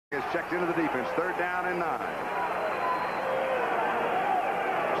Is checked into the defense. 3rd down and 9.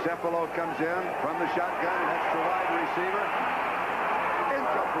 Cephalo comes in from the shotgun. An extra wide receiver.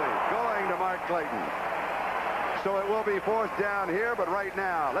 Incomplete. Going to Mark Clayton. So it will be 4th down here, but right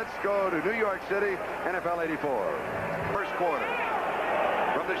now, let's go to New York City, NFL 84. First quarter.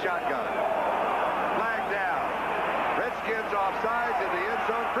 From the shotgun. Flag down. Redskins offsides in the end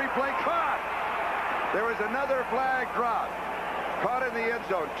zone. Free play caught. There was another flag dropped. Caught in the end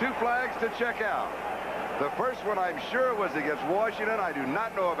zone. 2 flags to check out. The first one I'm sure was against Washington. I do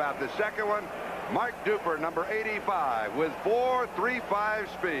not know about the second one. Mark Duper, number 85, with 4.35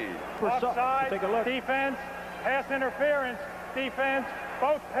 speed. Offside, take a look. Defense, pass interference, defense,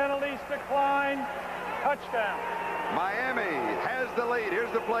 both penalties decline, touchdown. Miami has the lead. Here's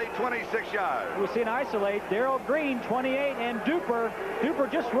the play, 26 yards. We see an isolate. Darrell Green, 28, and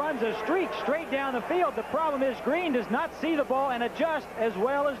Duper just runs a streak straight down the field. The problem is Green does not see the ball and adjust as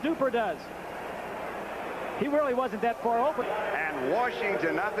well as Duper does. He really wasn't that far open. And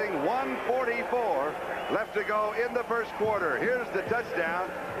Washington nothing. 1:44 left to go in the first quarter. Here's the touchdown.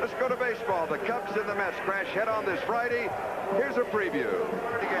 Let's go to baseball. The Cubs and the Mets crash head on this Friday. Here's a preview.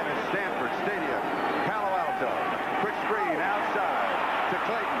 Again at Stanford Stadium, Palo Alto. Quick screen outside to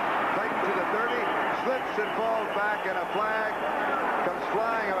Clayton. Clayton to the 30, slips and falls back, and a flag comes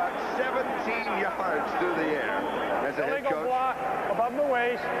flying about 17 yards through the air. As a head coach. Block above the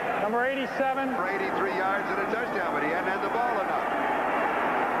waist, number 87. For 83 yards and a touchdown, but he hadn't had the ball enough.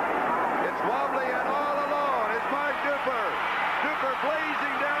 It's wobbly, and all alone is Mark Duper. Duper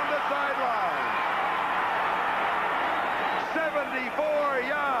blazing down the sideline. 74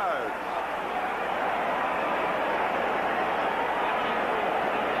 yards.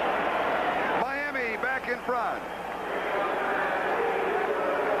 Miami back in front.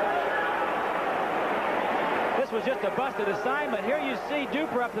 This was just a busted assignment. Here you see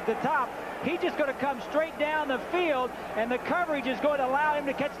Duper up at the top. He's just going to come straight down the field, and the coverage is going to allow him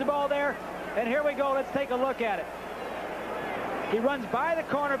to catch the ball there. And here we go. Let's take a look at it. He runs by the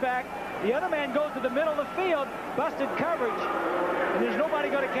cornerback. The other man goes to the middle of the field. Busted coverage. And there's nobody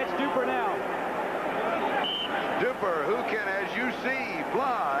going to catch Duper now. Duper, who can, as you see,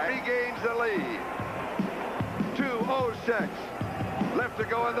 fly, regains the lead. 2:06 left to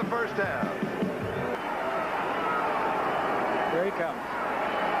go in the first half. There he comes.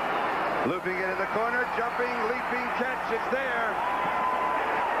 Looping it in the corner, jumping, leaping catch. It's there.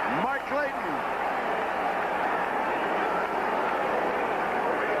 Mark Clayton.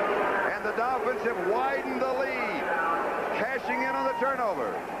 And the Dolphins have widened the lead, cashing in on the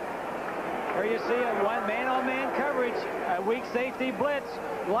turnover. There you see a man-on-man coverage, a weak safety blitz,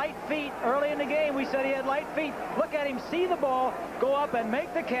 light feet. Early in the game, we said he had light feet. Look at him see the ball, go up and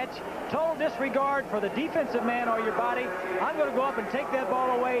make the catch. Total disregard for the defensive man or your body. I'm going to go up and take that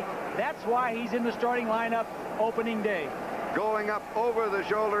ball away. That's why he's in the starting lineup opening day. Going up over the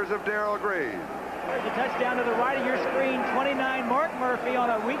shoulders of Darrell Green. There's a touchdown to the right of your screen. 29, Mark Murphy on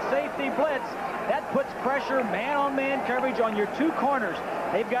a weak safety blitz. That puts pressure, man-on-man coverage on your 2 corners.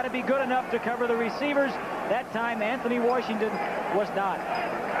 They've got to be good enough to cover the receivers. That time, Anthony Washington was not.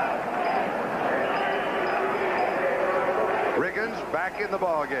 Riggins back in the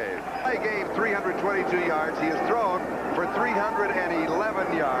ball game. He gave 322 yards. He has thrown for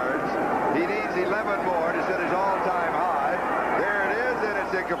 311 yards. He needs 11 more to set his all-time high. There it is, and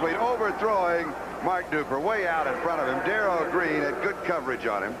it's incomplete. Overthrowing Mark Duper way out in front of him. Darrell Green had good coverage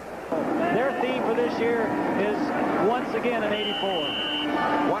on him. Their theme for this year is once again an 84.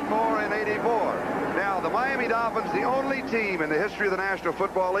 One more in 84. Now, the Miami Dolphins, the only team in the history of the National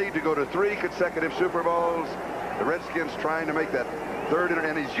Football League to go to 3 consecutive Super Bowls. The Redskins trying to make that third,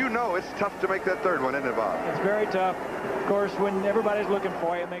 and as you know, it's tough to make that third one, isn't it, Bob? It's very tough. Of course, when everybody's looking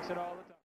for you, it makes it all the time.